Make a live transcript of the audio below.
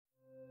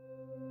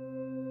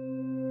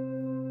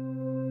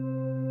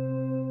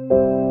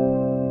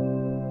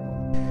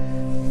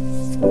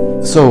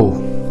So,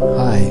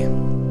 hi.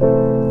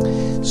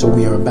 So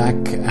we are back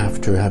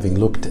after having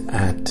looked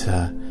at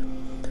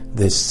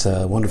this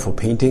wonderful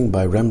painting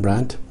by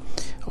Rembrandt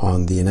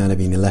on the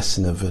anatomy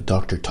lesson of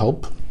Dr.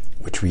 Tulp,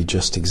 which we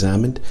just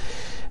examined.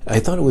 I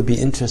thought it would be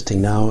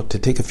interesting now to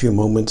take a few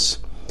moments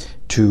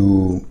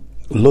to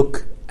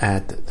look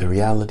at the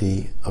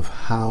reality of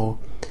how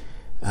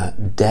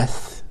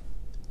death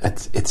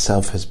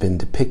itself has been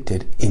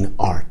depicted in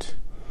art.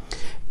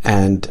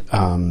 And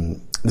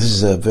this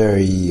is a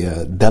very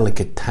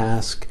delicate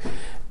task,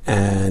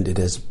 and it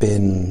has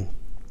been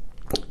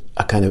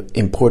a kind of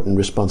important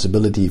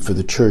responsibility for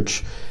the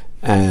church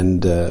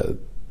and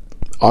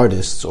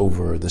artists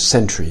over the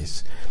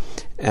centuries.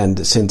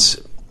 And since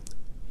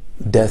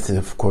death is,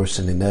 of course,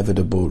 an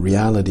inevitable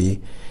reality,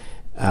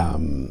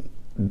 medical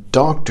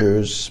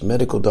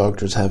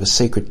doctors have a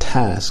sacred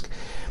task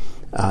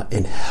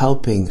in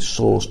helping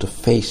souls to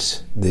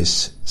face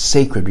this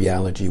sacred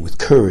reality with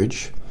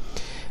courage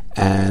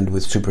and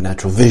with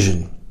supernatural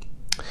vision.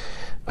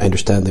 I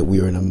understand that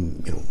we are in a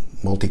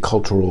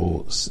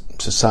multicultural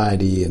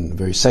society and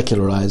very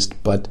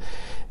secularized, but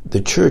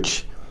the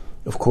church,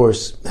 of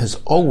course, has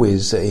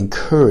always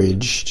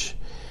encouraged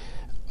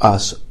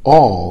us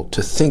all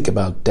to think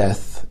about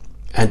death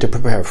and to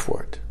prepare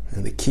for it.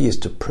 And the key is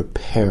to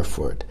prepare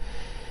for it,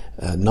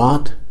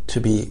 not to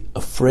be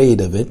afraid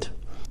of it.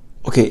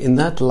 Okay, in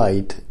that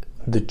light,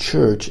 the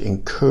church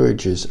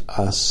encourages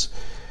us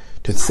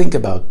to think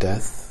about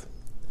death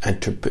and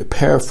to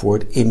prepare for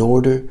it in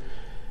order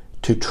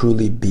to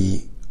truly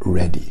be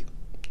ready,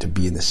 to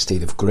be in the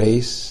state of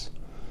grace,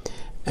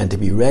 and to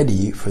be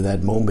ready for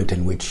that moment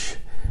in which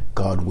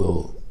God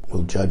will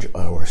judge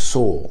our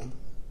soul,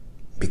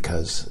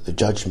 because the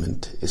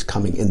judgment is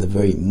coming in the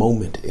very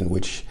moment in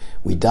which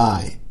we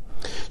die.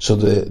 So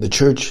the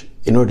church,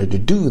 in order to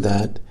do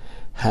that,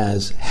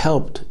 has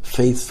helped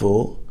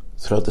faithful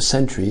throughout the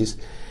centuries,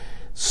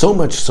 so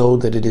much so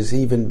that it has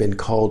even been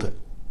called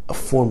a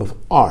form of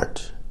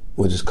art,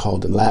 which is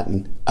called in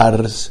Latin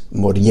ars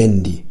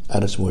moriendi,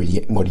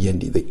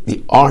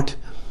 the art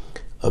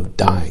of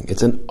dying.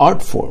 It's an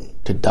art form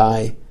to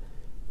die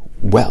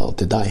well,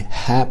 to die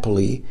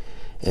happily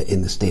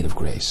in the state of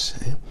grace.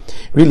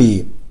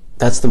 Really,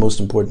 that's the most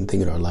important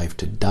thing in our life,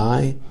 to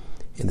die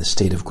in the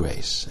state of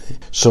grace.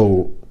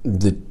 So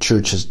the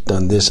church has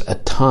done this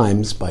at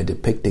times by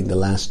depicting the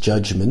Last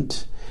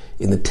Judgment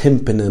in the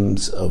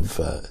tympanums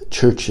of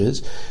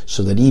churches,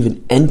 so that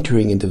even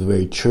entering into the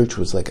very church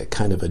was like a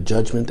kind of a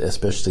judgment,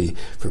 especially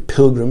for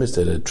pilgrims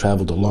that had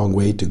traveled a long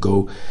way to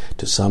go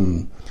to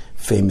some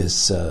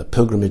famous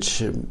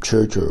pilgrimage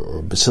church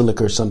or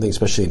basilica or something.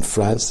 Especially in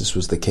France, this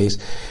was the case.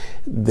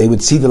 They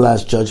would see the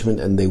Last Judgment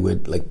and they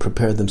would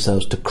prepare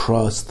themselves to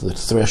cross the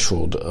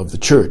threshold of the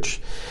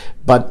church.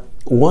 But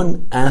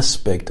one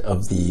aspect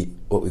of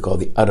what we call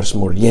the ars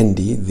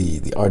moriendi,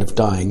 the art of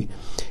dying,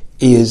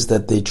 is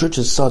that the church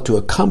has sought to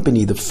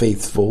accompany the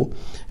faithful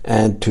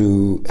and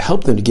to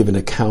help them to give an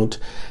account,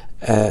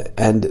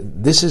 and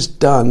this is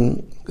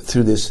done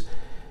through this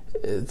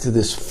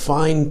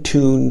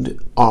fine-tuned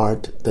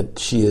art that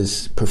she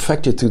has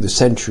perfected through the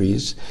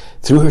centuries,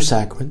 through her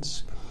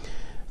sacraments,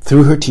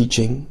 through her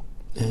teaching,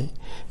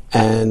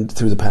 and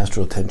through the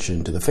pastoral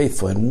attention to the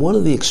faithful. And one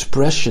of the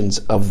expressions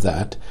of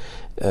that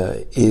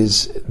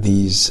is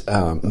these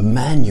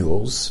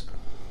manuals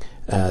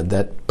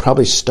that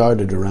probably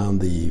started around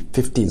the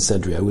 15th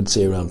century. I would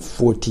say around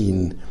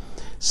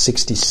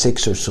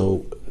 1466 or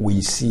so,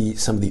 we see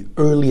some of the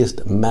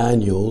earliest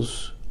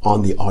manuals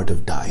on the art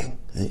of dying.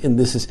 And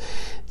this is,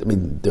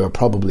 there are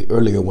probably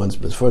earlier ones,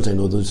 but as far as I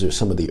know, those are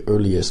some of the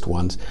earliest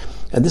ones.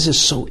 And this is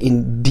so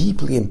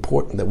deeply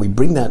important that we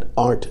bring that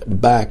art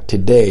back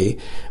today,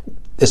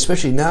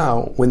 especially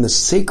now when the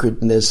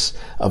sacredness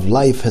of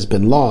life has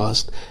been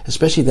lost,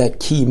 especially that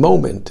key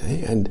moment.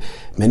 And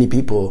many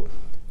people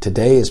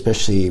today,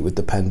 especially with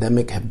the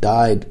pandemic, have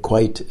died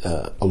quite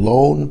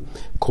alone,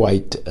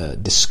 quite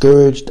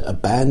discouraged,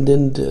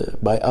 abandoned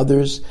by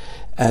others.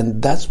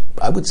 And that's,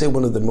 I would say,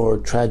 one of the more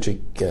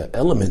tragic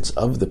elements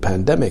of the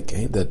pandemic,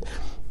 that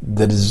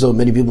is so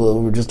many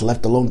people were just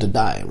left alone to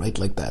die, right,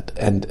 like that.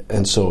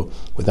 And so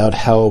without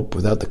help,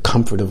 without the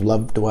comfort of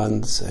loved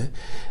ones.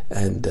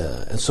 And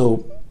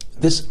so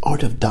this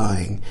art of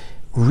dying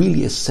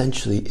really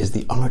essentially is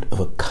the art of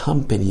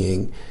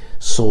accompanying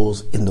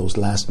souls in those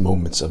last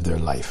moments of their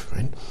life,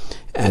 right?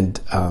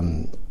 And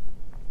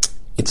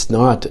it's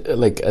not,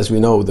 as we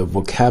know, the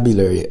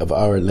vocabulary of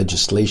our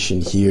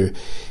legislation here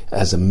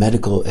as a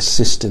medical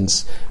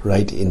assistance,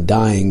 right, in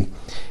dying,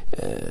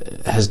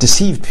 has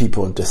deceived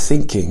people into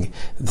thinking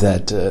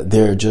that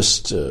they're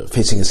just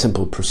facing a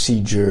simple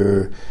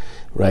procedure,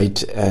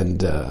 right,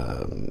 and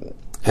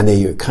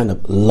they are kind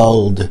of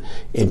lulled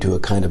into a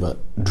kind of a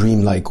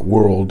dreamlike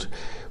world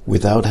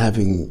without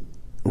having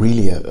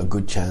really a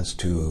good chance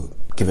to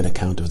give an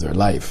account of their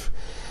life.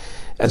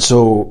 And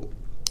so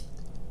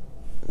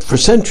for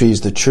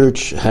centuries the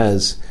church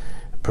has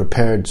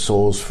prepared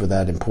souls for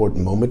that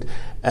important moment,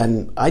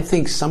 and I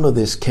think some of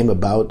this came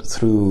about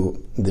through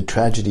the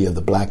tragedy of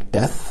the Black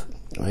Death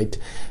right?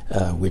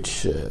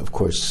 Which, of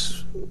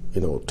course,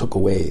 took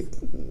away,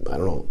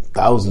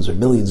 thousands or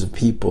millions of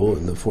people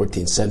in the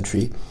 14th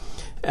century.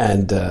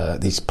 And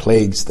these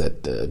plagues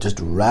that just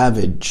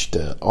ravaged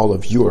all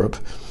of Europe.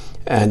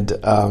 And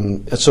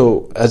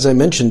so, as I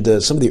mentioned,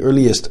 some of the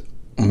earliest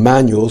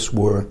manuals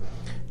were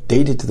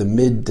dated to the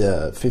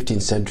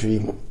mid-15th century,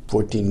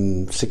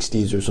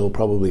 1460s or so,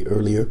 probably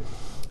earlier.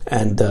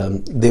 And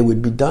they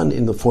would be done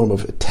in the form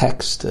of a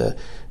text,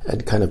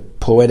 and kind of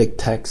poetic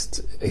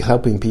text,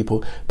 helping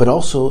people. But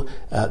also,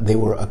 they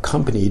were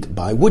accompanied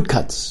by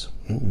woodcuts,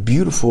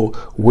 beautiful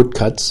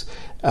woodcuts,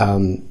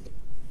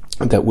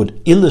 that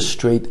would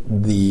illustrate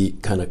the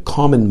kind of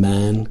common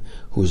man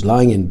who's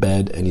lying in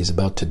bed and he's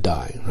about to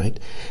die, right?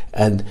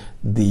 And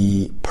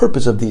the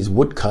purpose of these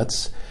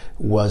woodcuts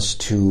was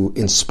to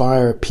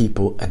inspire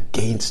people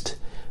against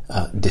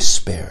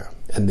despair.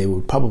 And they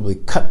would probably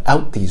cut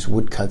out these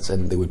woodcuts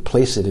and they would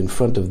place it in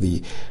front of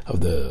the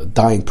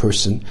dying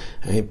person,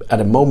 right, at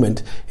a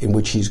moment in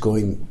which he's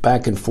going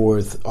back and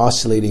forth,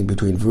 oscillating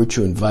between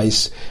virtue and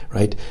vice,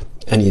 right?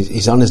 And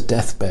he's on his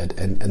deathbed,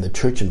 and the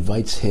church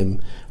invites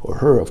him, or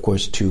her, of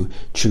course, to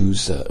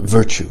choose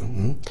virtue.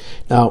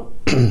 Now,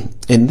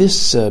 in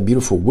this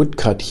beautiful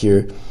woodcut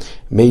here,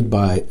 made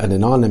by an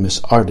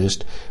anonymous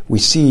artist, we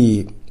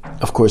see,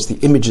 of course, the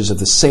images of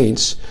the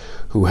saints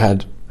who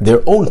had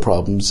their own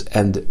problems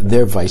and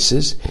their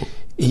vices,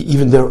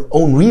 even their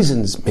own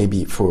reasons,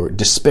 maybe, for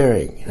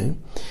despairing.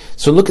 Right?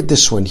 So look at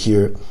this one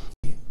here.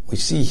 We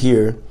see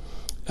here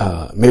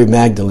Mary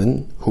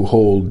Magdalene, who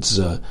holds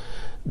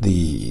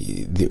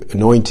the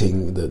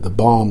anointing, the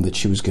balm that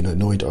she was going to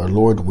anoint our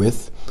Lord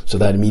with. So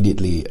that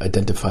immediately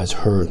identifies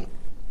her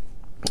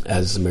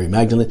as Mary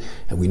Magdalene.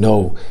 And we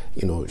know,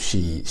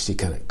 she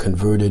kind of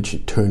converted, she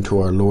turned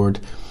to our Lord.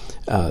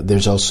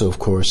 There's also, of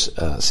course,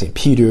 St.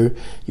 Peter.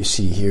 You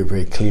see here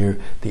very clear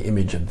the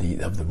image of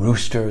the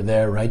rooster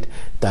there, right?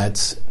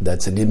 That's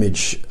an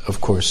image, of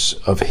course,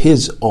 of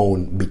his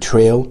own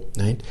betrayal,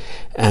 right?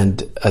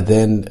 And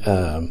then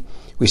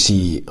we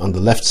see on the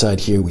left side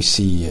here, we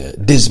see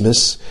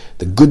Dismas,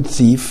 the good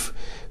thief,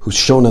 who's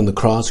shown on the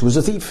cross, who was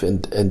a thief,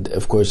 and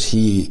of course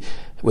he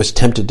was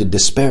tempted to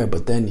despair,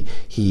 but then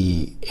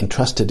he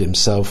entrusted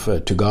himself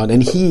to God.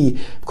 And he,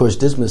 of course,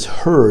 Dismas,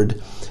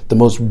 heard the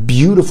most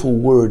beautiful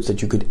words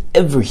that you could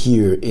ever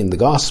hear in the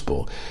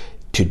gospel.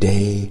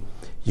 Today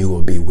you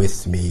will be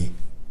with me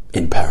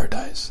in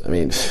paradise. I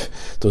mean,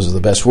 those are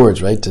the best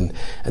words, right? And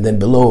then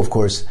below, of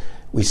course,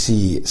 we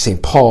see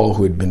St. Paul,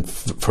 who had been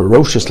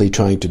ferociously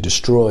trying to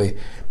destroy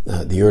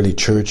the early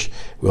church.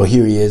 Well,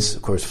 here he is,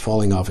 of course,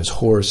 falling off his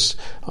horse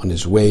on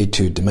his way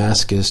to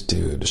Damascus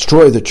to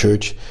destroy the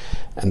church.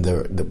 And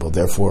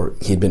therefore,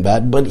 he'd been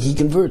bad, but he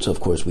converts, of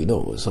course, we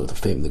know. So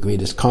the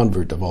greatest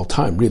convert of all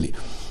time, really.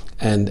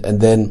 And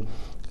then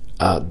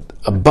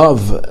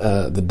above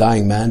the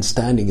dying man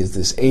standing is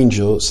this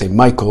angel, St.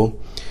 Michael,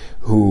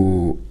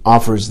 who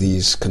offers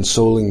these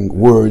consoling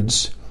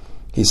words.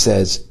 He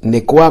says,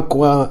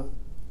 Nequaqua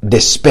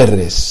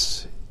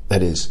desperes,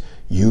 that is,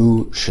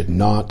 you should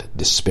not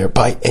despair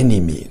by any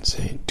means.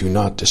 Do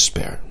not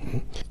despair.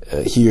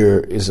 Here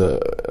is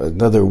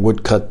another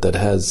woodcut that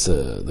has,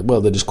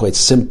 that is quite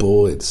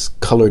simple. It's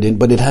colored in,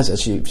 but it has,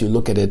 if you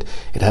look at it,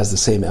 it has the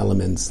same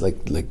elements like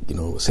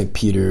St.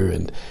 Peter,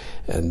 and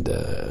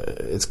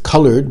it's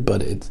colored,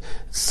 but it's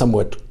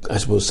somewhat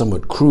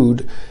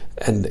crude.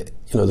 And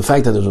the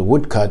fact that there's a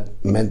woodcut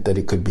meant that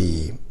it could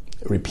be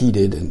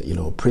repeated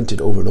and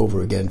printed over and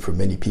over again for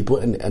many people,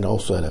 and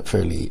also at a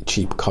fairly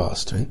cheap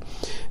cost, right?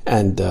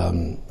 And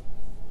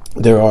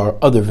there are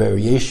other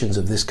variations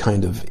of this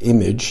kind of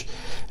image,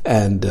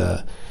 and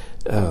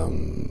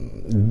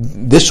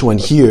this one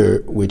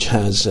here, which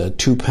has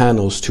 2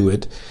 panels to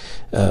it,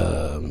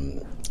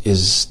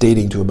 is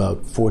dating to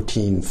about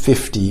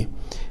 1450,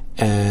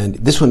 and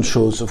this one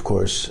shows, of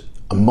course,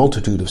 a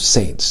multitude of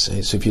saints.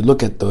 So if you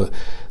look at the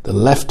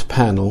left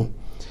panel,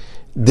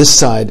 this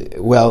side,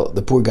 well,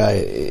 the poor guy,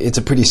 it's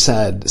a pretty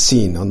sad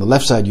scene. On the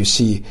left side, you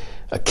see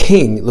a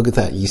king. Look at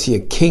that. You see a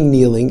king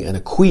kneeling and a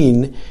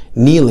queen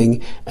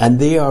kneeling, and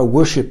they are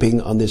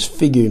worshiping on this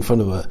figure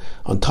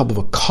on top of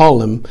a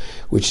column,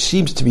 which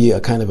seems to be a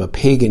kind of a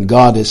pagan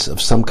goddess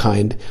of some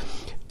kind,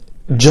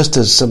 just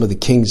as some of the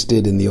kings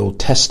did in the Old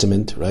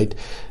Testament, right?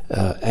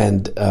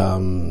 And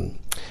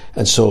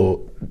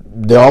so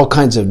there are all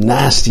kinds of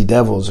nasty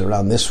devils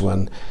around this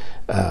one.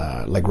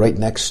 Like right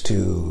next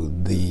to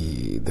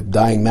the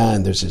dying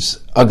man, there's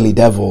this ugly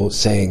devil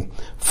saying,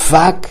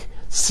 "Fac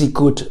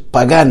sicut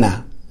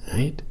pagana,"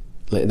 right?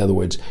 In other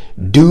words,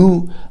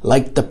 do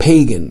like the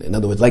pagan. In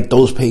other words, like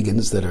those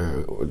pagans that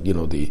are,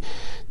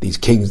 these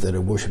kings that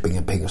are worshiping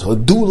a pagan. So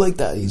do like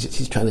that.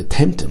 He's trying to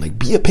tempt him, like,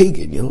 be a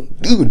pagan,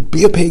 dude,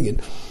 be a pagan.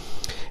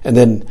 And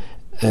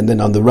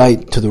then on the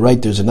right, to the right,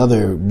 there's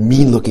another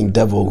mean-looking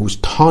devil who's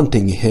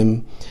taunting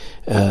him.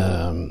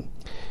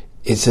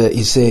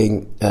 He's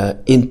saying,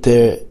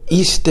 inter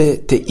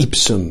iste te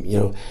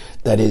ipsum,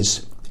 that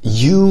is,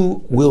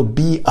 you will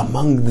be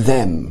among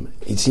them.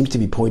 It seems to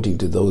be pointing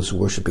to those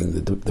worshipping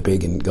the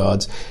pagan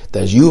gods,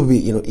 that you will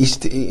be,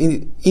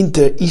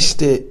 inter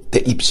iste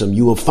de ipsum,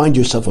 you will find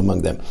yourself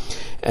among them.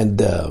 And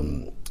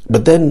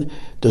but then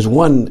there's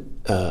one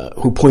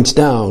who points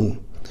down,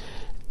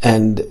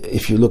 and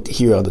if you look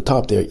here on the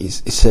top there, it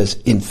says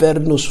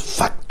infernus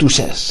factus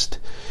est,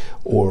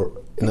 or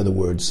in other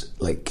words,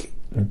 like,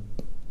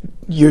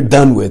 you're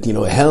done with,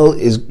 hell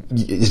is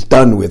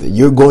done with it.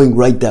 You're going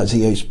right down.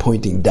 See how he's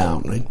pointing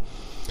down, right?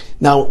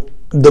 Now,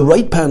 the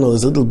right panel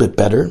is a little bit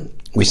better.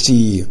 We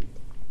see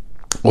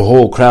a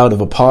whole crowd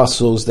of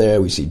apostles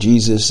there. We see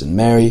Jesus and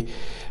Mary.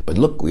 But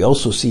look, we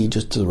also see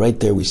just to the right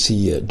there, we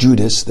see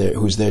Judas there,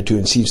 who's there too,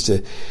 and seems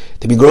to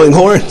be growing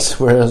horns,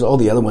 whereas all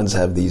the other ones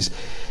have these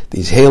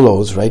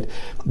halos, right?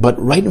 But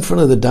right in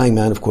front of the dying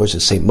man, of course,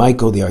 is Saint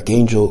Michael, the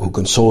archangel, who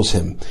consoles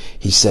him.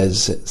 He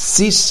says,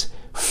 "Sis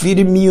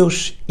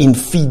firmius in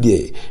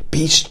fide,"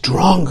 be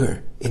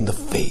stronger in the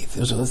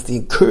faith. So that's the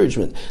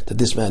encouragement that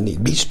this man needs.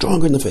 Be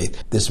stronger in the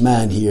faith. This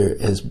man here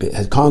has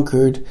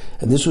conquered,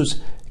 and this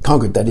was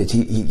conquered. That is,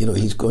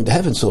 he's going to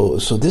heaven. So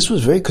this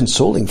was very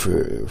consoling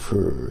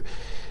for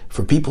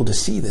people to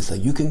see this.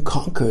 Like, you can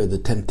conquer the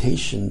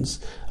temptations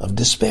of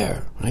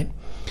despair, right?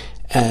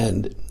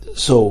 And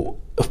so,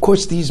 of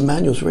course, these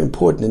manuals were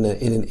important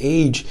in an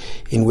age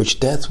in which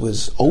death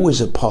was always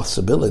a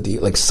possibility,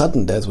 like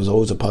sudden death was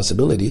always a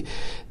possibility.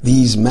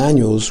 These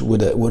manuals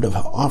would have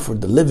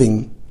offered the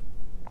living,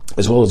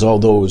 as well as all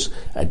those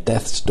at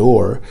death's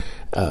door,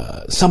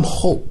 some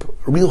hope,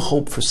 real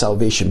hope for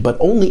salvation, but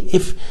only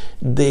if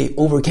they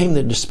overcame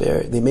their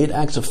despair. They made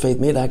acts of faith,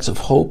 made acts of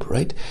hope,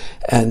 right?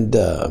 And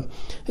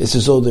it's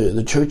as though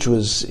the church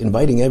was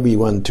inviting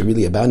everyone to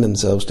really abandon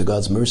themselves to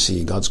God's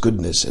mercy, God's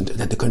goodness, and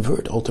to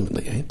convert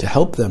ultimately, right? To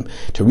help them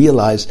to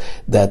realize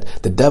that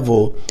the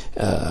devil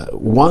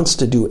wants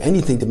to do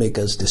anything to make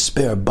us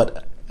despair,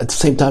 but at the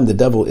same time, the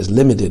devil is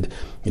limited,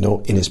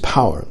 in his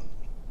power.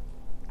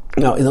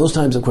 Now, in those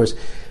times, of course,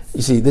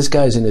 you see, this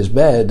guy's in his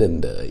bed,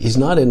 and he's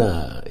not in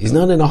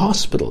a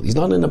hospital. He's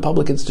not in a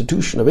public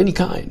institution of any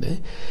kind. Eh?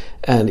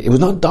 And it was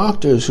not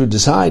doctors who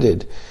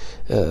decided,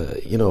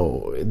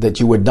 that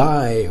you would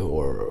die,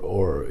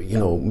 or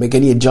make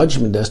any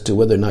judgment as to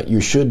whether or not you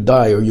should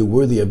die, or you're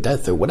worthy of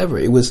death, or whatever.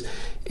 It was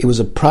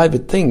a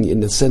private thing, in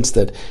the sense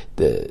that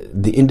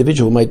the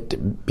individual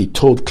might be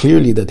told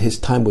clearly that his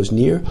time was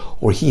near,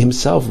 or he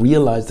himself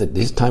realized that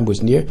his time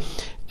was near,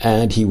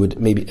 and he would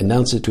maybe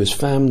announce it to his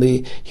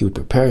family. He would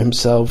prepare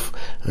himself,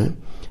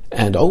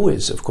 and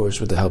always, of course,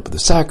 with the help of the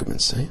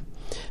sacraments.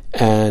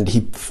 And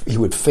he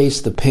would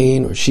face the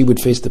pain, or she would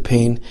face the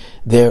pain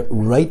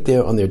right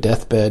there on their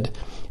deathbed,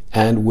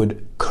 and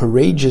would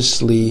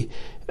courageously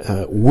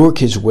work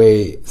his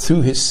way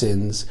through his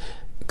sins,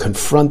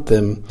 confront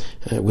them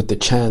with the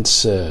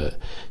chance, to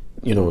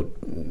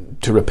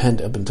repent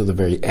up until the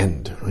very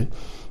end, right?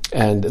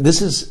 And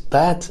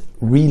that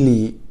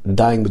really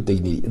dying with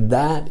dignity.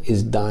 That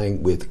is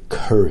dying with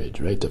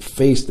courage, right? To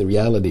face the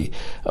reality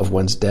of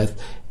one's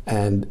death,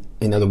 and,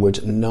 in other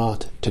words,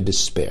 not to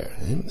despair.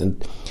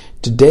 And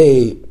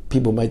today,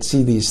 people might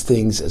see these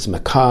things as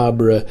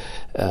macabre,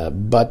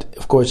 but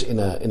of course, in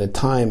a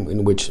time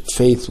in which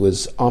faith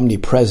was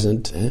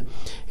omnipresent,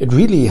 it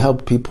really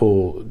helped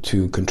people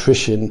to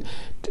contrition.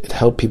 It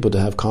helped people to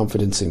have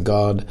confidence in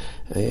God,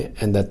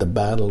 and that the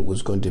battle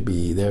was going to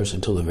be theirs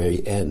until the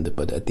very end.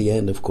 But at the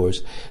end, of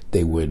course,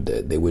 they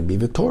would be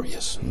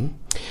victorious.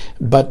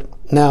 But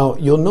now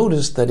you'll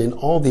notice that in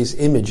all these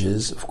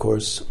images, of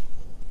course,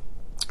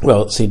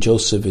 Saint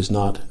Joseph is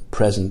not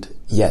present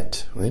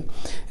yet, right?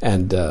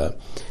 And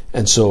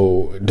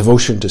so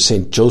devotion to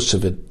Saint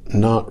Joseph had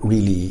not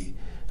really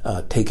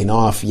taken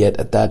off yet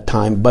at that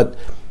time, but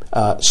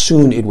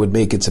soon it would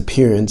make its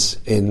appearance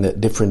in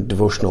different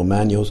devotional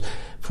manuals.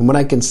 From what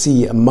I can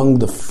see, among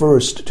the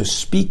first to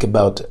speak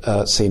about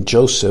Saint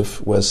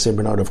Joseph was Saint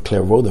Bernard of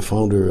Clairvaux, the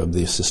founder of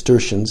the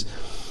Cistercians.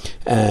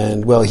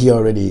 And, he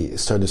already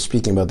started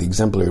speaking about the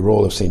exemplary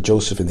role of Saint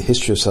Joseph in the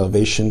history of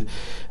salvation.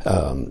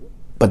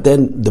 But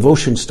then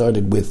devotion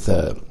started with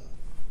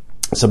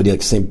somebody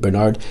like Saint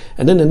Bernard.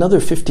 And then another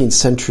 15th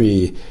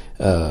century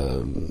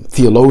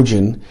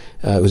theologian,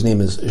 whose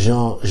name is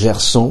Jean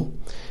Gerson.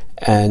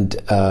 And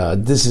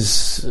this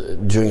is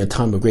during a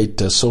time of great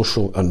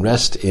social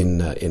unrest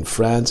in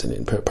France,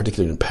 and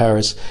particularly in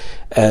Paris.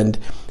 And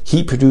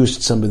he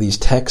produced some of these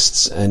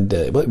texts, and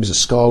he was a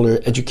scholar,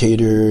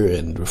 educator,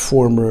 and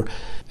reformer.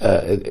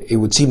 It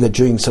would seem that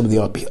during some of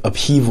the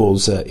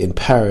upheavals in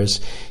Paris,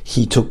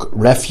 he took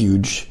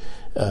refuge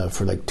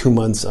for like 2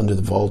 months under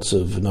the vaults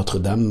of Notre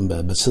Dame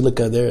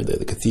Basilica there,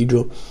 the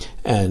cathedral,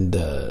 and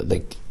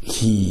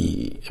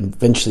he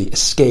eventually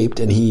escaped,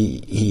 and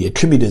he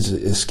attributed his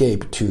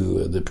escape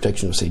to the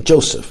protection of Saint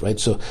Joseph, right?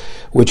 So,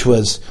 which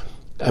was,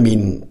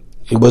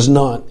 it was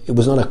not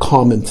a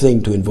common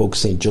thing to invoke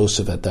Saint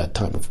Joseph at that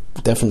time.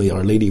 Definitely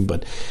Our Lady,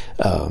 but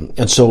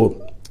and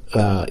so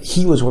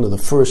he was one of the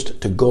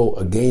first to go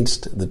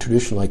against the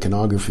traditional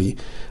iconography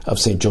of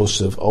Saint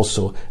Joseph,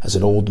 also as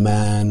an old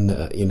man,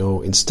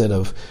 instead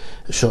of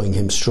showing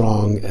him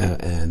strong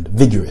and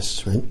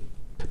vigorous, right?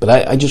 But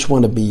I just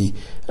want to be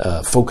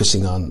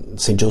focusing on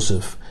Saint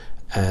Joseph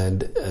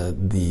and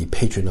the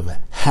patron of a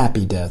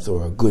happy death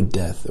or a good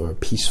death or a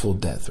peaceful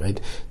death, right?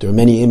 There are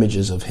many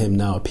images of him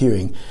now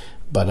appearing,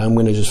 but I'm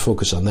going to just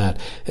focus on that.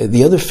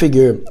 The other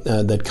figure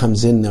that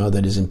comes in now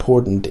that is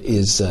important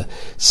is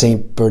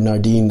Saint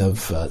Bernardine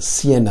of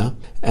Siena,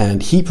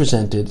 and he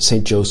presented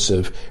Saint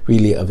Joseph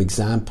really an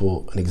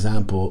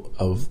example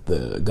of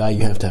the guy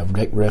you have to have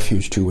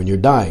refuge to when you're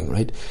dying,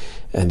 right?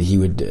 And he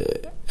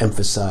would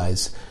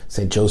emphasize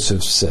Saint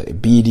Joseph's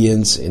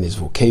obedience in his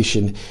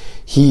vocation.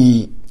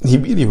 He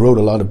really wrote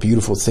a lot of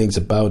beautiful things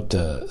about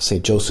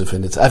Saint Joseph,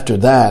 and it's after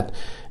that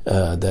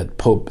that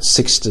Pope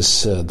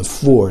Sixtus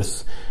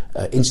IV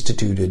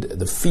instituted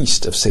the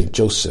feast of Saint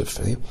Joseph,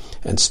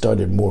 and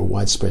started more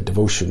widespread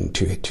devotion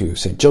to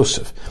Saint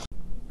Joseph.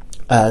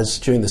 As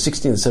during the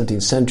 16th and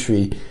 17th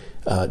century,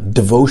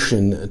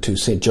 devotion to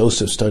Saint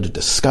Joseph started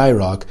to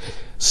skyrocket,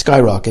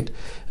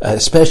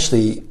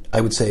 especially,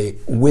 I would say,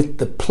 with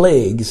the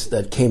plagues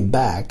that came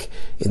back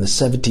in the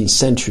 17th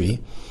century.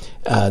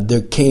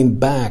 There came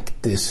back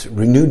this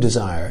renewed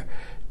desire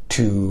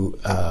to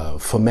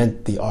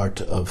foment the art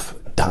of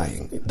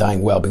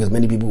dying well, because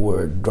many people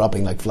were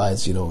dropping like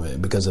flies,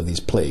 because of these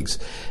plagues.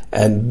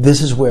 And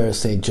this is where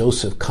Saint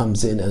Joseph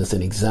comes in as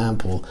an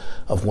example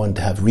of one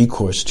to have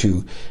recourse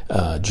to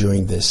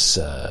during these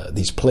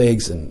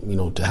plagues,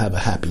 and to have a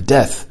happy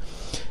death.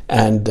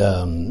 And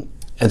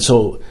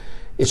so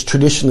it's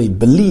traditionally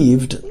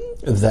believed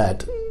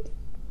that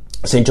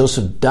Saint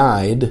Joseph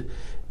died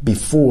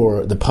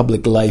before the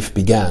public life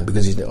began,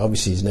 because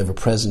he's never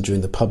present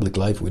during the public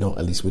life. We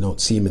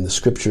don't see him in the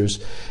scriptures.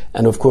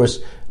 And of course,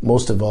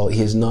 most of all,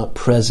 he is not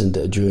present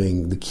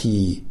during the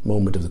key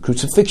moment of the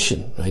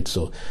crucifixion, right?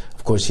 So,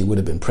 of course, he would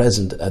have been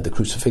present at the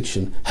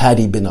crucifixion had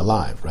he been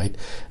alive, right?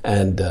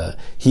 And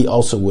he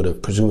also would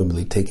have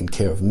presumably taken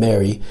care of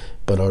Mary,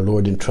 but our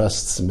Lord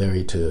entrusts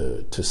Mary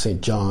to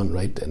St. John,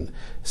 right? And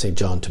St.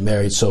 John to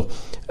Mary. So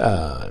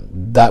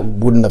that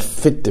wouldn't have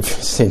fit if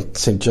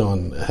St.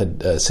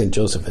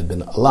 Joseph had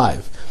been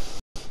alive.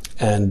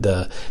 And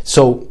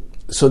so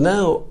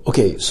now,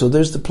 okay, so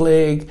there's the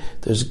plague,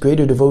 there's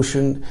greater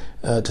devotion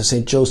to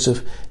St.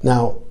 Joseph.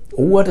 Now,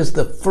 what is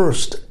the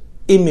first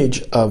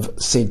image of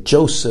St.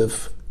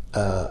 Joseph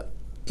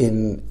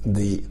in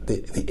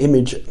the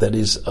image that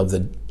is of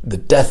the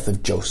death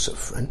of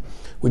Joseph, right?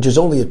 Which is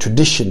only a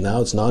tradition now.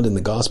 It's not in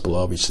the gospel,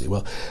 obviously.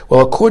 Well,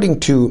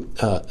 according to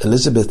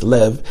Elizabeth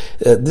Lev,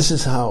 this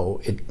is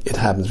how it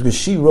happens, because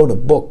she wrote a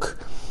book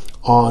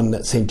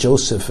on St.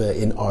 Joseph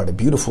in art, a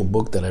beautiful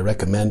book that I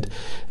recommend,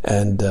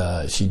 and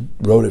she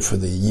wrote it for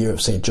the year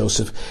of St.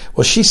 Joseph.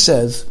 Well, she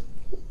says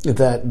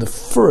that the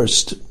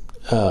first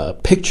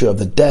picture of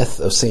the death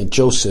of St.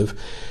 Joseph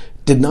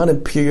did not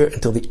appear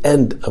until the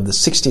end of the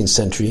 16th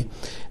century,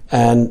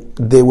 and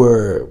they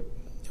were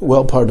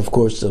part, of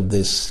course, of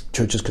this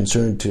church's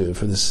concern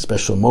for this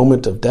special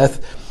moment of death.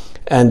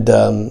 And,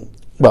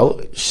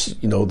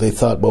 they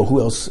thought, well, who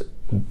else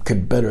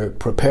could better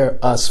prepare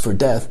us for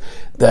death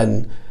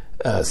than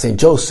St.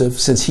 Joseph,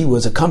 since he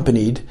was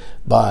accompanied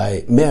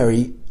by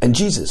Mary and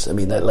Jesus? I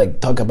mean,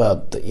 talk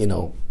about,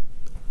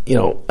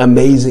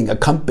 amazing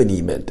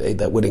accompaniment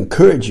that would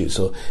encourage you.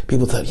 So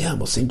people thought,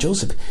 St.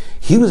 Joseph,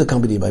 he was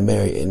accompanied by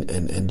Mary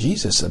and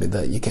Jesus. I mean,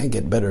 you can't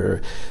get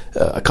better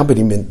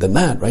accompaniment than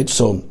that, right?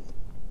 So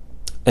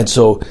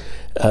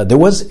there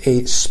was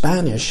a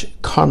Spanish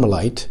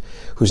Carmelite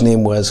whose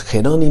name was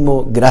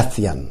Jerónimo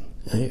Gracian,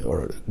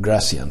 or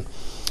Gracian,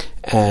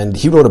 and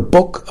he wrote a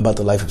book about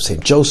the life of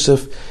Saint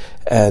Joseph,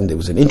 and it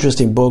was an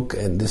interesting book,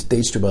 and this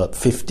dates to about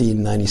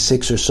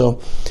 1596 or so,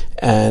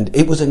 and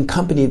it was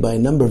accompanied by a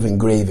number of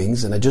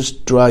engravings, and I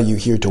just draw you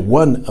here to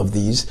one of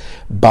these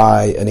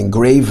by an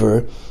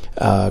engraver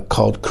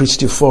called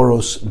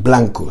Christophoros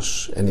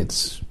Blancos, and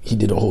he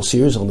did a whole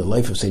series on the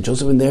life of St.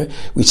 Joseph. In there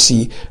we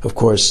see, of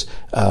course,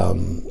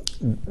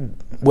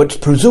 what's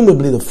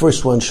presumably the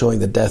first one showing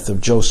the death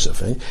of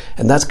Joseph, right?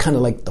 And that's kind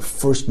of like the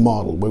first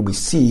model where we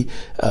see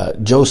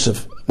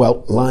Joseph,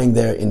 lying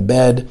there in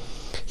bed.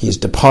 He's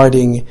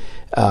departing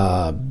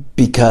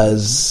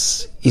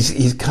because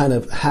he's kind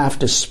of half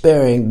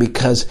despairing,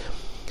 because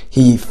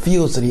he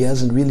feels that he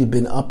hasn't really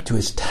been up to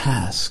his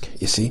task,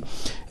 you see,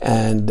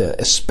 and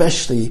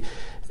especially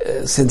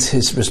since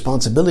his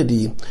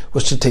responsibility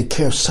was to take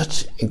care of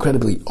such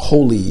incredibly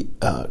holy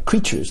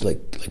creatures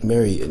like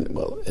Mary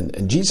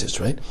and Jesus,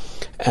 right?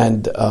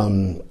 And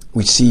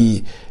we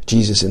see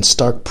Jesus in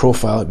stark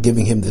profile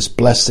giving him this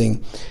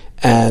blessing,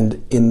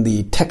 and in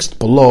the text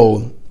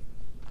below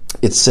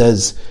it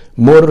says,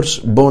 "Mors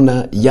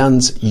bona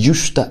jans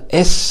justa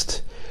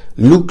est,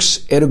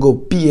 lux ergo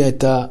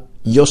pieta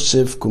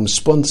Joseph cum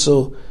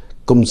sponsa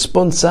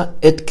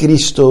et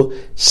Christo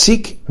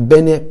sic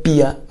bene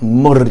pia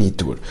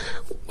morritur."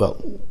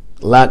 Well,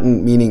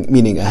 Latin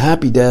meaning a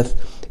happy death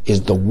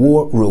is the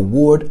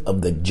reward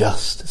of the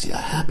just. See, a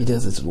happy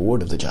death is the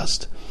reward of the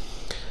just.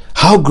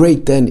 How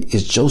great then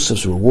is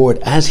Joseph's reward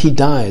as he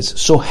dies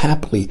so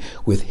happily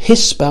with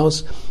his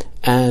spouse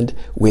and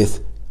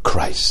with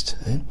Christ.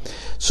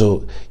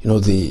 So,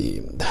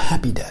 the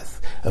happy death,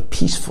 a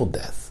peaceful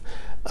death,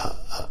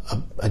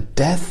 a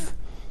death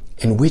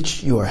in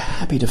which you are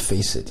happy to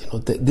face it.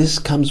 This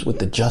comes with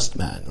the just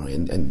man,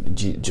 right? And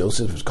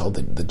Joseph was called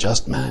the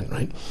just man,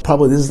 right?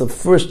 Probably this is the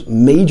first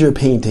major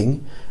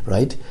painting,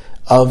 right,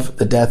 of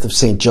the death of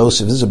Saint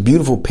Joseph. This is a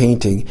beautiful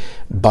painting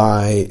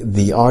by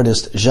the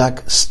artist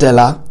Jacques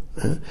Stella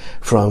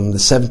from the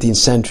 17th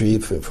century,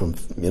 from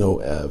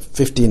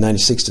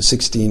 1596 to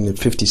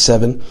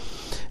 1657,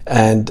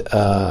 and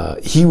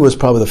he was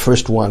probably the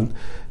first one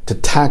to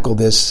tackle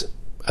this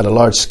at a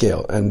large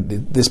scale. And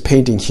this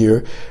painting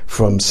here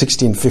from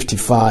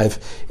 1655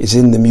 is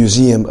in the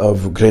Museum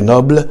of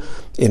Grenoble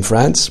in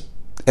France.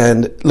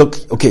 And look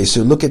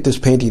at this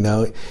painting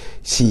now.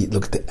 See,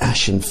 look at the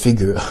ashen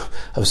figure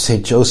of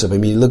Saint Joseph. I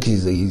mean, he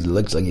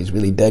looks like he's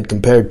really dead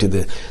compared to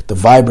the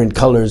vibrant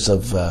colors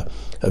of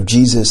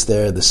Jesus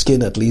there, the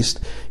skin at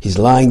least. He's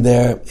lying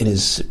there in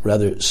his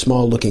rather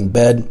small-looking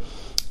bed,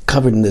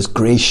 covered in this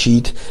gray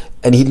sheet,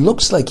 and he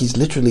looks like he's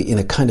literally in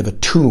a kind of a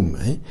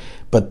tomb.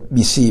 But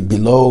you see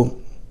below,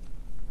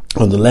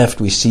 on the left,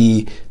 we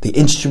see the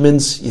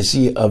instruments, you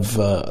see, of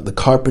the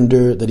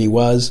carpenter that he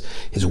was,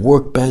 his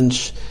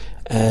workbench,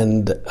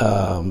 and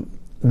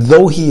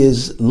though he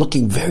is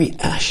looking very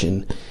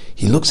ashen,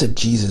 he looks at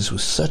Jesus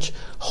with such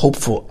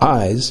hopeful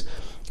eyes.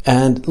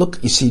 And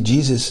look, you see,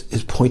 Jesus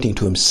is pointing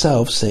to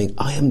himself, saying,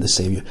 I am the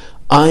Savior,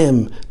 I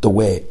am the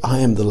way, I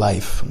am the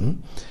life.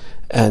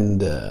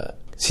 And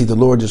see, the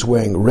Lord is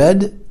wearing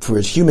red for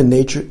his human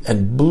nature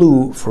and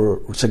blue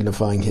for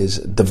signifying his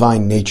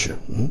divine nature.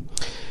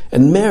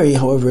 And Mary,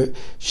 however,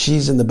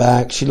 she's in the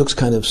back. She looks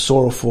kind of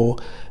sorrowful,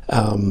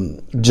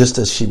 just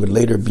as she would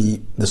later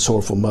be the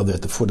sorrowful mother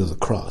at the foot of the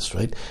cross,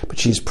 right? But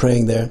she's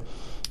praying there.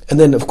 And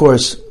then, of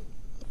course,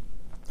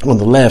 on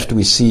the left,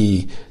 we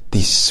see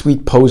these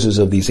sweet poses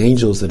of these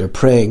angels that are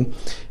praying,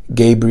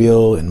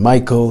 Gabriel and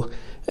Michael.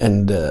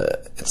 And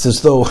it's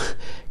as though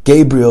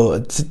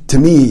Gabriel, to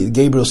me,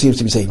 Gabriel seems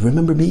to be saying,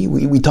 remember me?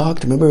 We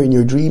talked, remember in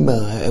your dream?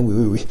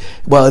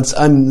 Well,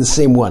 I'm the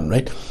same one,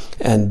 right?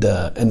 And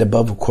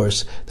above, of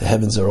course, the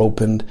heavens are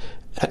opened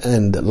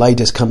and light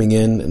is coming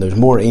in and there's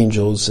more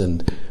angels,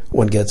 and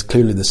one gets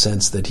clearly the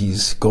sense that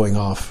he's going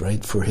off,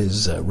 right, for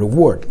his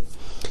reward.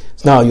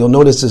 Now, you'll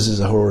notice this is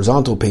a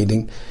horizontal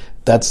painting.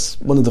 That's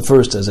one of the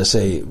first, as I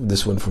say,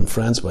 this one from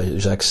France by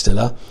Jacques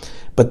Stella.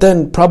 But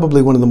then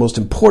probably one of the most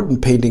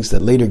important paintings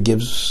that later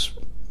gives,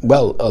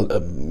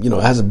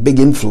 has a big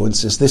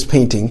influence is this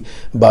painting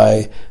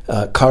by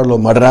Carlo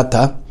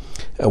Maratta,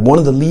 one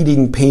of the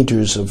leading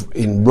painters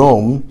in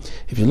Rome.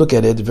 If you look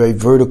at it, very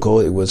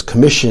vertical. It was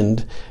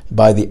commissioned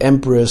by the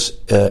Empress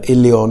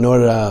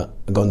Eleonora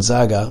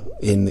Gonzaga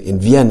in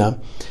Vienna,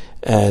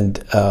 and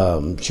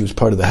she was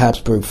part of the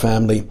Habsburg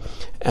family,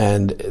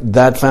 and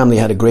that family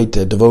had a great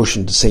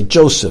devotion to Saint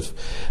Joseph,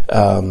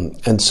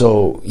 and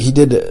so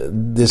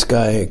this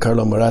guy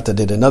Carlo Maratta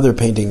did another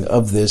painting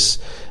of this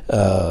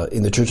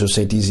in the Church of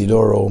Saint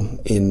Isidoro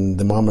in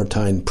the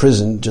Mamertine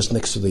prison, just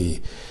next to the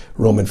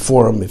Roman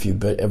Forum, if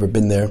you've ever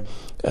been there.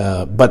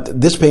 But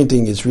this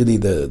painting is really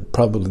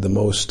probably the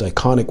most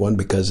iconic one,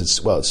 because it's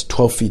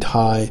 12 feet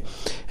high,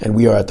 and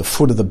we are at the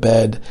foot of the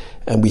bed,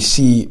 and we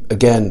see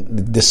again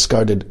the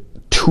discarded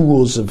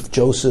tools of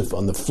Joseph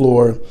on the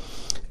floor,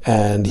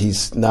 and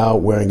he's now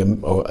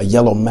wearing a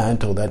yellow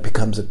mantle that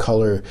becomes a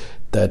color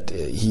that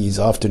he's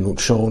often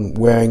shown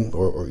wearing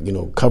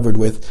or covered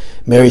with.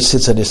 Mary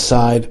sits at his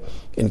side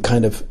in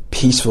kind of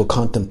peaceful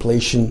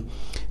contemplation,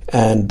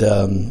 and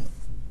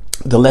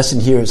the lesson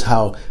here is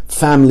how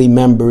family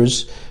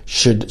members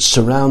should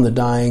surround the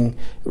dying,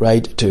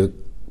 right, to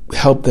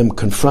help them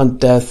confront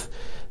death,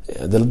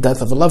 the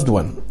death of a loved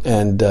one,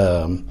 and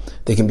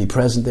they can be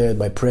present there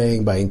by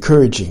praying, by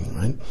encouraging,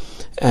 right?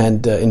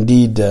 And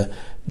indeed,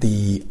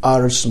 the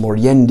Ars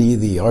Moriendi,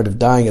 the art of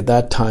dying at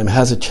that time,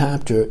 has a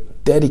chapter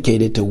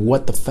dedicated to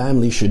what the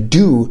family should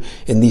do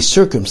in these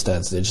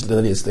circumstances.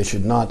 That is, they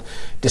should not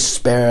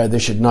despair, they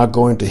should not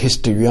go into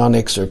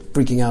histrionics or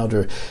freaking out,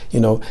 or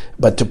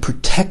but to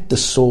protect the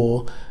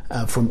soul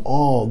from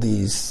all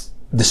these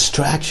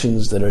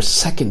distractions that are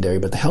secondary,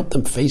 but to help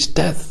them face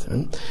death.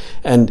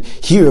 And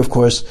here, of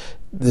course,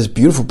 this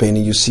beautiful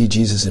painting, you see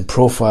Jesus in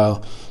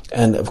profile,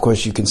 and of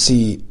course you can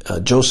see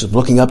Joseph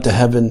looking up to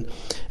heaven,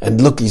 and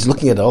he's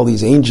looking at all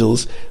these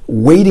angels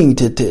waiting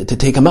to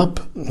take him up.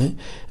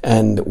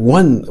 And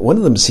one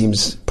of them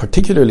seems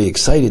particularly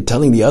excited,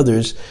 telling the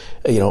others,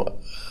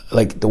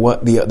 like the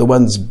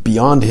ones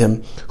beyond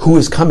him, who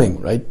is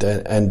coming, right?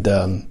 And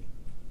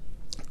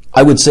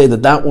I would say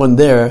that one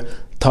there,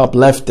 top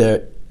left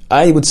there,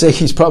 I would say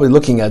he's probably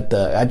looking at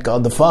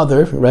God the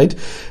Father, right?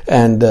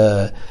 And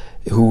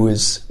who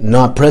is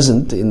not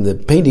present in the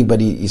painting,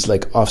 but he's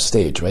like off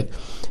stage, right?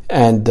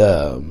 And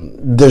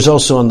there's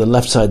also on the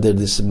left side there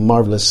this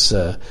marvelous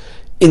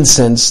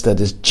incense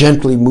that is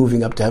gently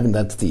moving up to heaven.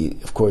 That's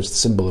of course, the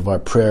symbol of our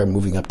prayer,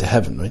 moving up to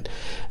heaven, right?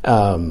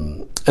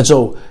 And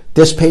so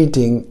this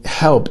painting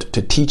helped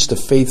to teach the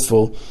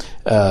faithful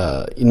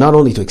not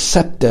only to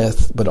accept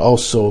death, but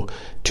also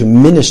to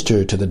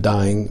minister to the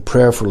dying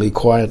prayerfully,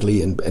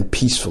 quietly, and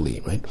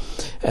peacefully, right?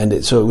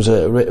 And so it was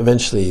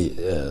eventually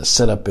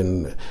set up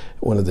in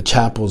one of the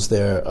chapels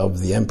there of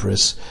the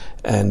Empress,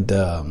 and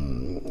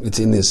it's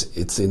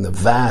in the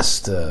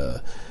vast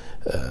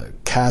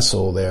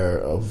castle there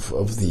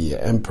of the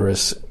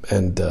Empress,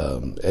 and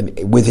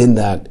within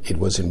that it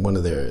was in one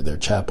of their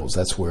chapels.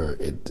 That's where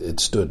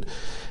it stood.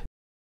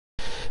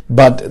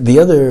 But the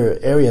other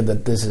area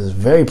that this is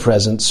very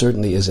present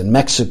certainly is in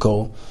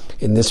Mexico.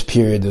 In this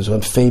period, there's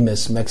one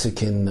famous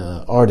Mexican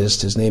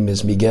artist. His name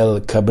is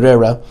Miguel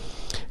Cabrera,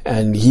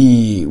 and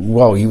he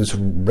was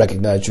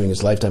recognized during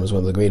his lifetime as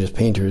one of the greatest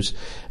painters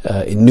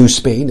in New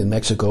Spain, in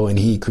Mexico, and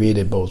he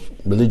created both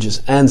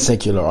religious and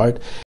secular art.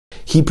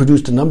 He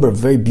produced a number of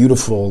very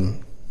beautiful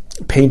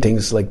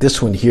paintings, like this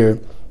one here.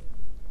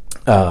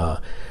 Some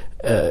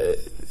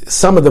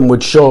of them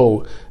would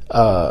show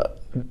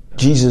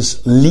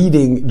Jesus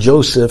leading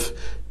Joseph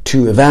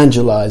to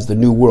evangelize the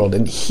New World.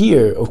 And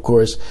here, of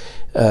course,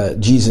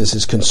 Jesus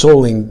is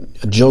consoling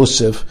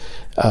Joseph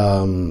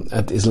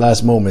at his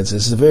last moments.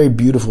 This is a very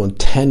beautiful and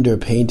tender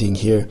painting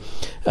here.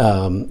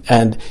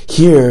 And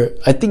here,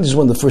 I think this is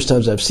one of the first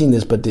times I've seen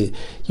this, but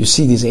you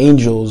see these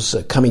angels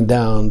coming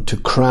down to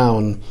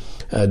crown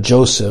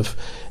Joseph.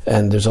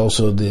 And there's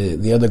also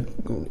the other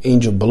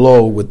angel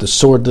below with the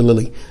sword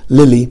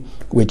lily,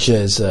 which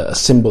is a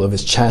symbol of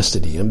his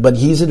chastity. But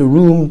he's in a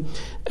room,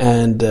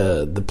 and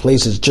the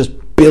place is just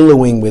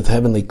billowing with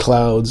heavenly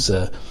clouds.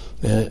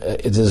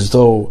 It's as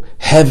though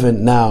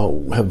heaven now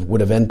would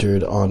have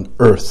entered on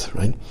earth,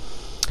 right?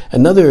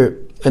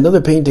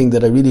 Another painting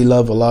that I really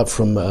love a lot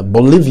from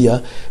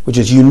Bolivia, which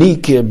is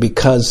unique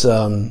because,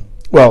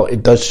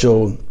 it does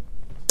show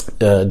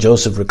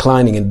Joseph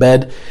reclining in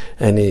bed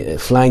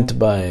and flanked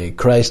by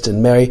Christ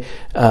and Mary.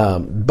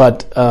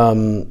 But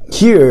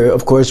here,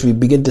 of course, we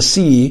begin to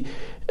see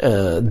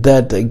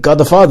that God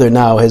the Father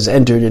now has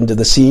entered into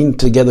the scene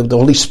together with the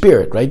Holy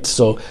Spirit, right?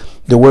 So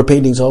there were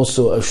paintings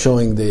also of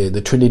showing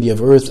the Trinity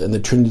of earth and the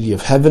Trinity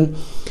of heaven.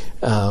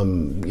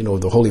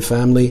 The Holy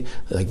Family,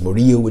 like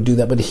Murillo would do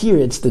that. But here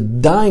it's the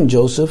dying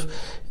Joseph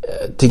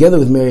together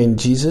with Mary and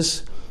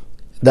Jesus.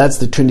 That's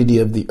the Trinity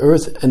of the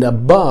earth, and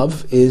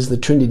above is the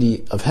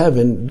Trinity of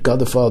heaven, God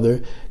the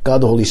Father, God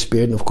the Holy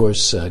Spirit, and of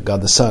course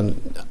God the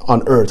Son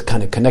on earth,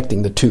 kind of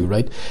connecting the two,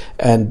 right?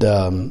 And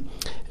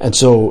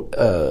so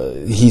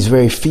he's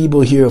very feeble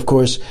here, of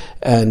course,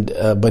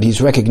 but he's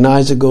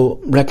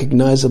recognizable,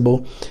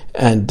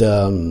 and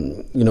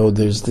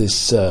there's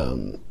this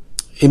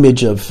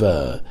image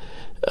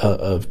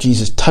of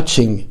Jesus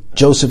touching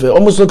Joseph. It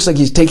almost looks like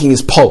he's taking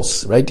his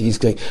pulse, right? He's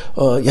going,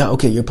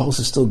 okay, your pulse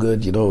is still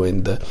good,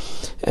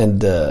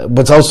 and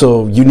what's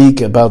also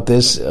unique about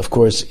this, of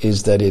course,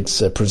 is that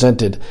it's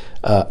presented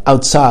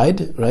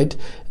outside, right?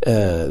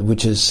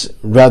 Which is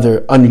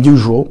rather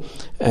unusual,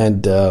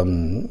 and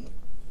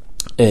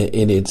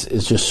it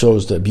just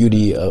shows the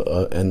beauty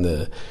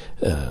and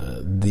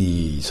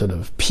the sort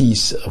of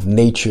peace of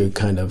nature,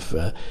 kind of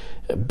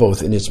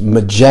both in its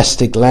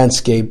majestic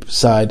landscape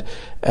side,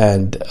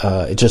 and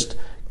it just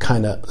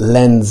kind of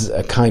lends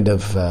a kind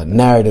of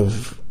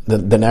narrative,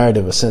 the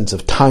narrative, a sense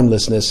of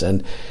timelessness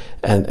and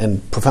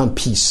profound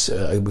peace,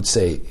 I would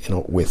say,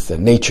 with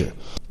nature.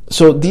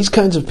 So these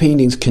kinds of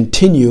paintings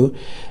continue,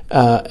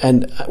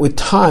 and with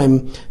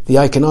time, the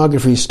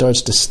iconography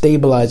starts to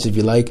stabilize, if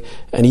you like,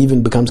 and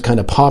even becomes kind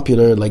of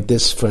popular, like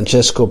this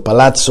Francesco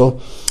Palazzo.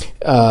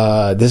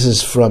 This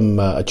is from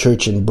a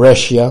church in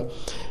Brescia,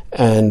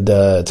 and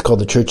it's called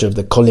the Church of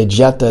the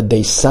Collegiata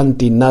dei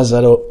Santi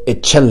Nazaro e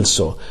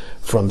Celso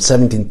from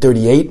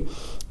 1738.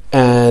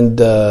 And,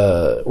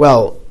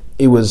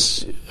 it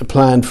was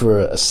planned for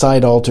a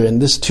side altar,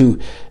 and this too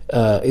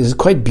is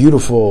quite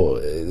beautiful.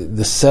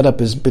 The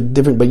setup is a bit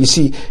different, but you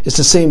see, it's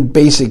the same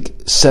basic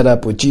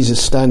setup with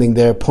Jesus standing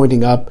there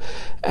pointing up,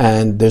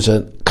 and there's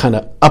a kind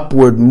of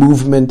upward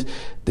movement,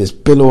 this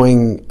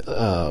billowing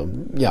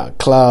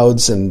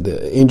clouds, and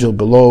the angel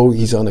below,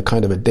 he's on a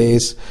kind of a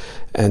dais,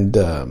 and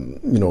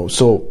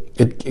so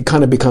it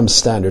kind of becomes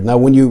standard. Now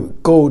when you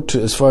go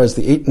to as far as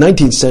the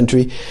 19th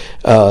century,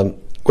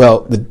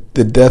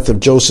 the death of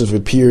Joseph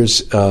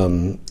appears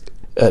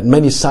at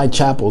many side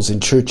chapels in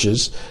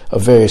churches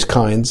of various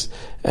kinds,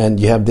 and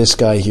you have this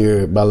guy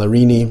here,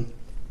 Ballerini,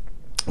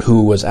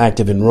 who was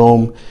active in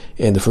Rome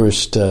in the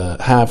first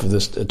half of the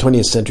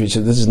 20th century.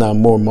 So this is now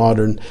more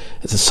modern.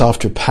 It's a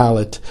softer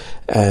palette,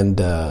 and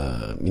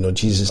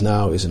Jesus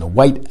now is in a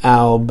white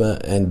alb,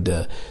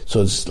 and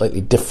so it's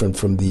slightly different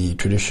from the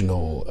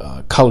traditional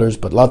colors,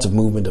 but lots of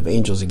movement of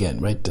angels again,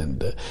 right?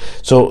 And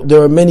so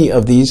there are many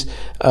of these,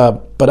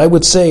 but I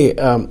would say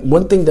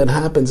one thing that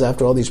happens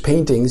after all these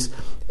paintings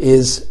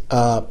is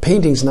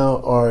paintings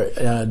now are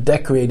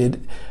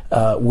decorated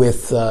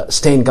with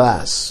stained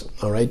glass,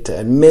 all right?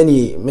 And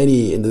many,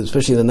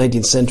 especially in the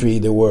 19th century,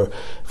 there were,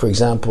 for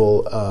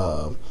example,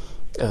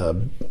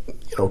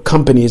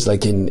 companies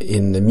like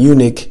in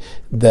Munich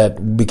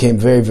that became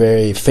very,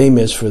 very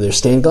famous for their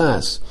stained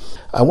glass.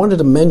 I wanted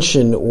to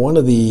mention one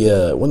of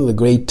the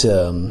great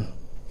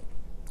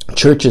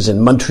churches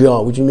in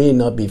Montreal, which you may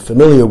not be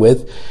familiar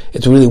with.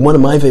 It's really one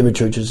of my favorite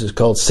churches. It's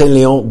called Saint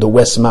Léon de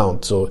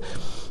Westmount. So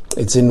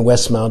it's in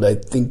Westmount. I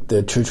think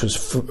the church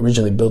was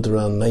originally built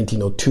around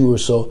 1902 or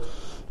so.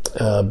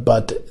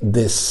 But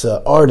this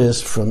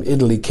artist from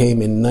Italy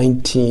came in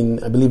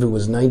I believe it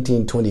was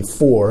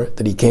 1924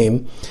 that he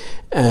came,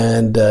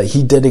 and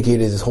he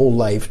dedicated his whole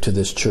life to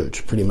this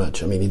church, pretty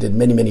much. I mean, he did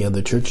many, many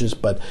other churches,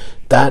 but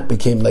that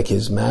became like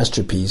his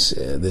masterpiece,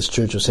 this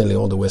church of Saint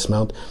Léon de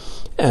Westmount.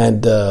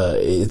 And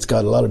it's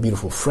got a lot of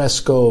beautiful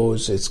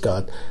frescoes. It's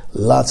got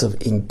lots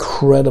of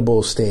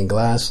incredible stained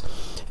glass.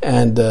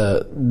 And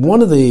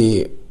one of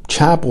the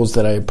chapels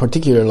that I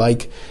particularly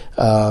like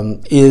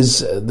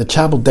is the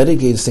chapel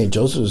dedicated to St.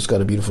 Joseph. It's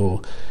got a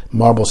beautiful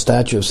marble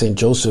statue of St.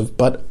 Joseph.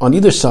 But on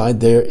either side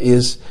there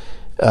is,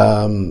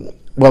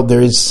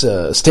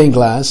 stained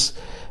glass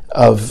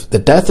of the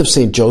death of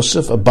St.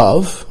 Joseph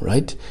above,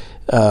 right?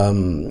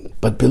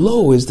 But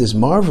below is this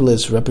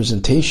marvelous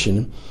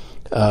representation,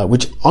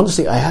 which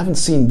honestly I haven't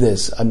seen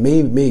this. It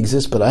may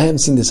exist, but I haven't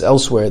seen this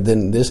elsewhere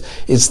than this.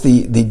 It's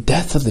the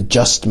death of the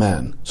just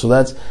man. So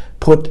that's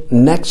put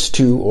next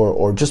to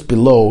or just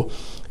below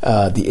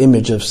the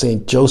image of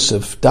Saint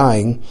Joseph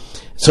dying.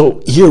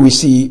 So here we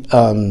see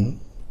a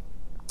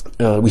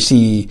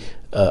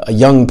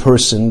young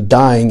person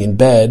dying in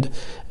bed,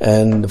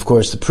 and of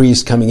course the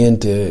priest coming in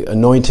to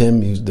anoint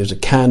him. There's a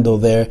candle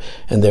there,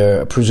 and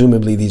there are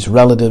presumably these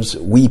relatives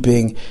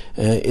weeping.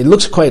 It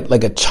looks quite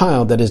like a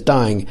child that is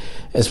dying,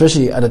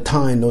 especially at a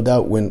time, no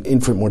doubt, when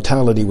infant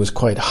mortality was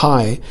quite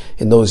high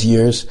in those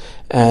years.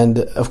 And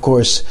of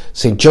course,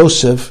 Saint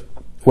Joseph,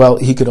 well,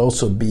 he could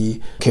also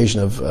be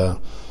occasion of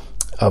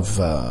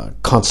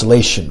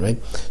consolation, right?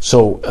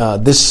 So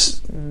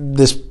this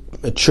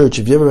church,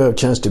 if you ever have a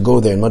chance to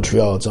go there in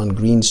Montreal, it's on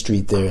Green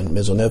Street there in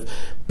Maisonneuve.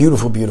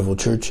 Beautiful, beautiful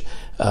church,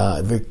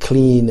 very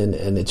clean,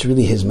 and it's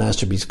really his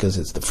masterpiece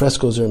because the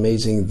frescoes are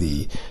amazing,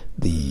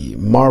 the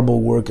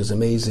marble work is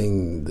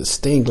amazing, the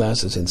stained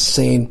glass is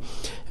insane,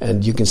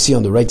 and you can see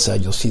on the right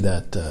side, you'll see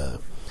that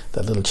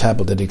little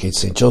chapel dedicated to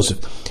St. Joseph.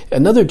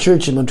 Another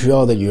church in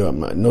Montreal that you're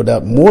no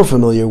doubt more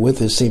familiar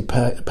with is St.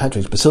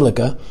 Patrick's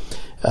Basilica,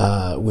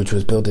 which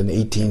was built in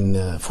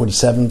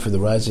 1847 for the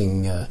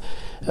rising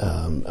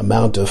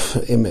amount of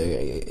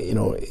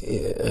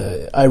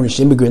Irish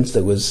immigrants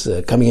that was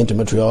coming into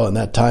Montreal in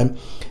that time,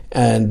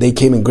 and they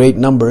came in great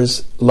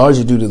numbers,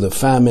 largely due to the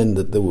famine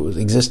that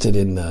existed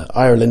in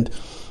Ireland.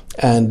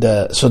 And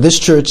so this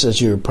church,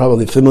 as you're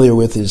probably familiar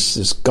with, is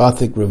this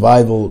Gothic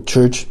revival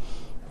church.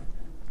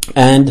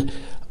 And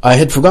I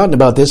had forgotten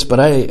about this, but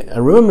I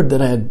remembered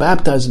that I had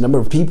baptized a number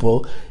of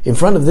people in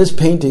front of this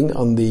painting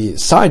on the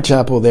side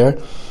chapel there.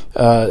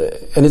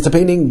 And it's a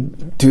painting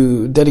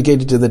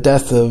dedicated to the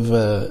death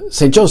of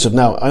St. Joseph.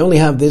 Now, I only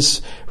have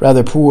this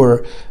rather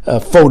poor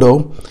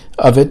photo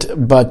of it,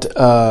 but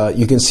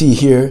you can see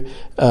here,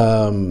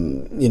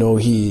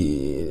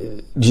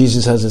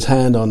 Jesus has his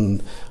hand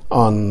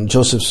on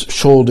Joseph's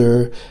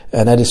shoulder,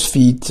 and at his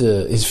feet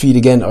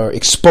again are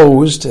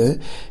exposed.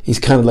 He's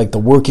kind of like the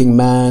working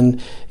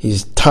man.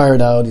 He's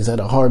tired out. He's had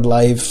a hard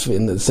life,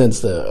 in the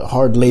sense, the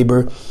hard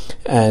labor.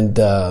 And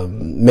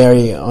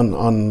Mary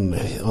on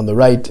the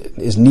right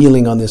is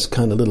kneeling on this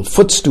kind of little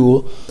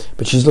footstool,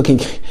 but she's looking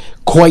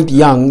quite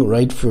young,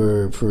 right,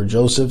 for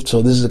Joseph.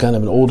 So this is a kind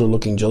of an older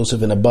looking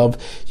Joseph, and above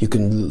you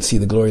can see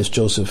the glorious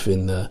Joseph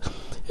in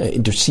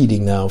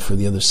interceding now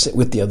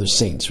with the other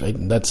saints, right?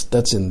 And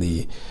that's in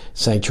the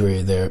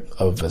sanctuary there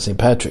of St.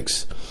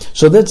 Patrick's.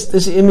 So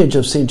this image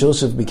of St.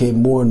 Joseph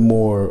became more and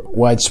more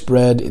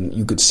widespread, and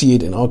you could see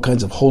it in all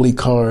kinds of holy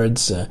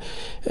cards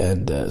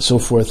and so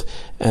forth.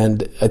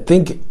 And I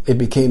think it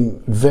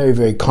became very,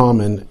 very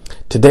common.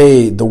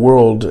 Today, the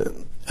world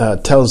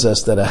tells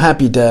us that a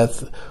happy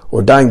death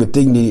or dying with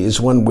dignity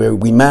is one where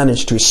we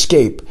manage to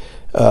escape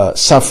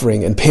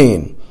suffering and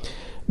pain.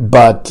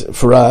 But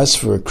for us,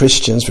 for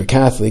Christians, for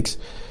Catholics,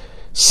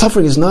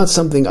 suffering is not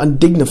something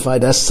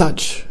undignified as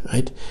such,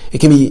 right?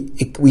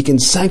 We can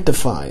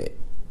sanctify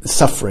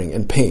suffering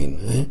and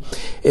pain.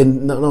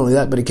 And not only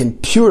that, but it can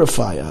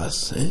purify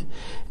us.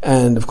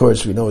 And of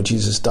course, we know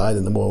Jesus died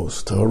in the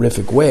most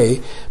horrific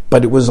way,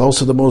 but it was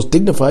also the most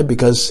dignified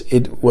because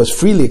it was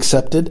freely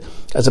accepted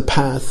as a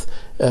path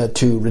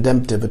to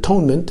redemptive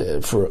atonement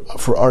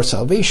for our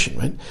salvation,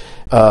 right?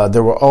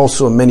 There were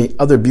also many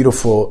other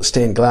beautiful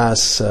stained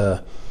glass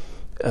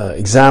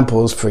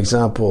examples. For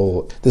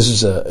example, this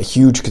is a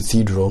huge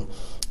cathedral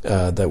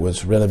that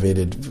was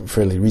renovated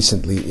fairly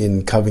recently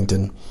in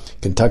Covington,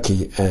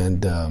 Kentucky,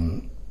 and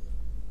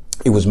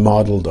it was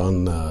modeled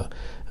on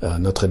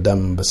Notre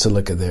Dame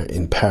Basilica there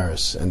in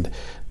Paris. And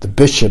the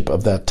bishop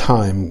of that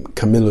time,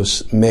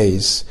 Camillus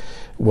Mays,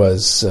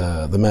 was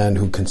the man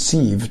who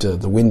conceived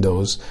the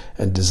windows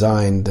and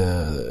designed,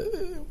 and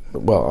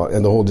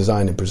the whole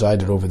design, and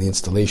presided over the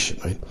installation,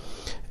 right?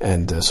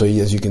 And so,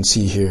 as you can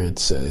see here,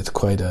 it's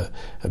quite a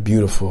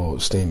beautiful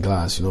stained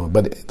glass,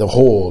 But the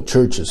whole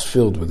church is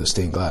filled with the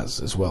stained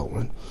glass as well,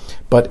 right?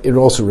 But it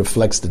also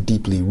reflects the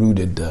deeply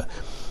rooted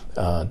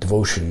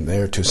devotion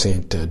there to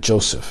Saint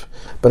Joseph.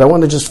 But I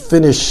want to just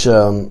finish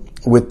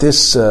with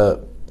this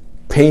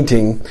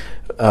painting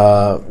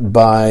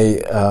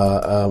by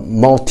a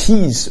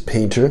Maltese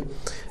painter,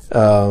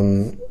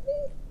 Anton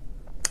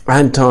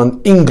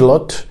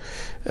Inglot,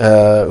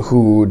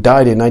 who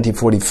died in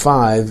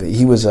 1945.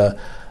 He was a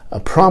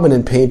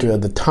prominent painter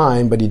at the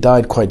time, but he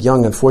died quite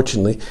young,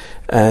 unfortunately,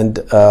 and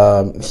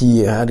he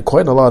had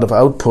quite a lot of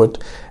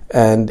output.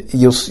 And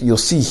you'll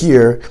see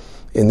here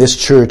in this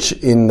church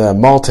in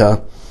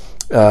Malta,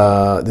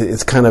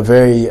 it's kind of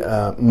very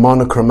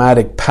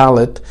monochromatic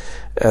palette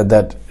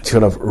that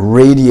sort of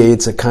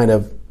radiates a kind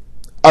of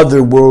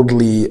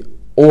otherworldly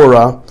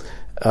aura,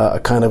 a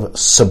kind of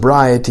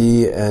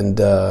sobriety and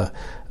a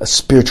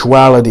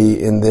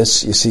spirituality in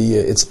this. You see,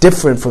 it's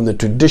different from the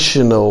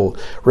traditional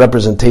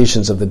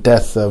representations of the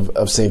death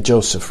of Saint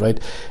Joseph, right?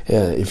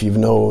 If you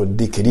know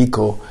Di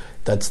Chirico,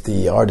 that's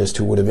the artist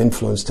who would have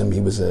influenced him. He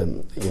was a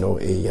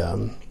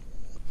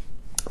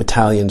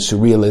Italian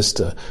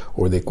surrealist,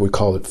 or they would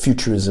call it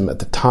futurism at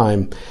the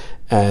time,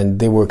 and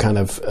they were kind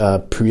of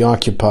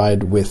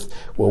preoccupied with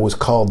what was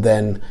called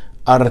then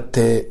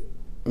arte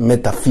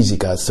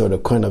metaphysica, sort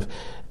of kind of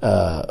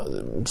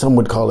some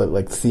would call it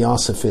like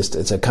theosophist.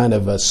 It's a kind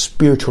of a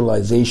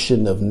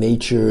spiritualization of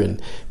nature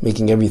and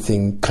making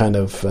everything kind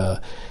of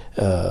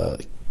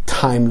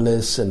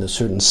timeless and a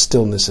certain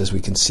stillness, as we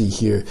can see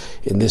here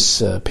in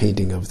this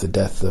painting of the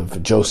death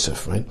of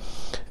Joseph, right?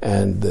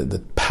 And the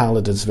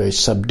palette is very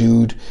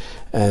subdued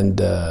and,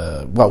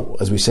 well,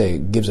 as we say,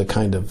 gives a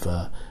kind of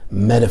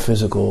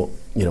metaphysical,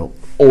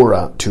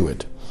 aura to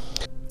it.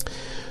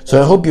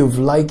 So I hope you've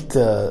liked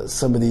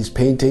some of these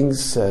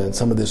paintings and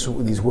some of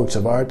these works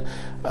of art.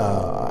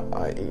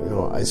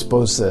 I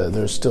suppose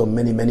there's still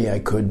many I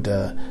could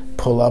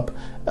pull up,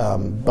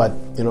 but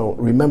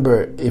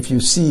remember, if you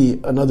see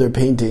another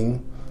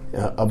painting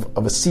of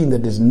a scene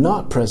that is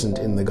not present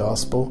in the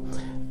gospel,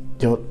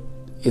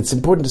 it's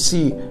important to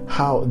see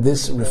how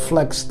this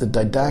reflects the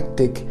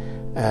didactic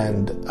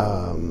and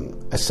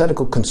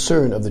ascetical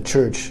concern of the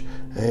church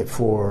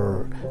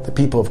for the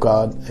people of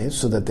God,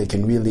 so that they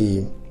can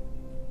really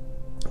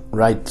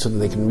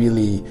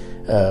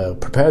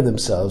prepare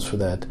themselves for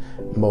that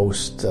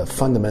most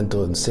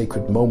fundamental and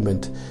sacred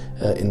moment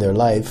in their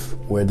life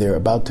where they're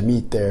about to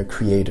meet their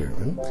Creator,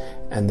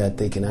 and that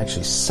they can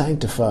actually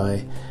sanctify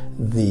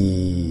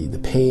the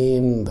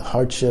pain, the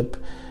hardship,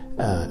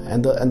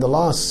 and the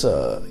loss,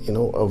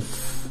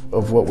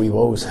 of what we've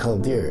always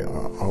held dear,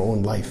 our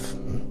own life.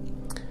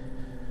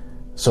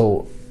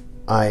 So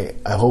I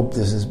hope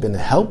this has been a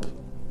help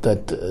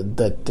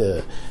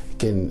that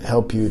can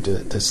help you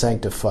to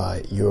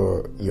sanctify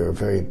your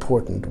very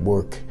important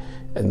work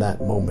in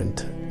that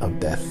moment of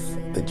death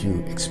that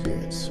you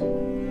experience.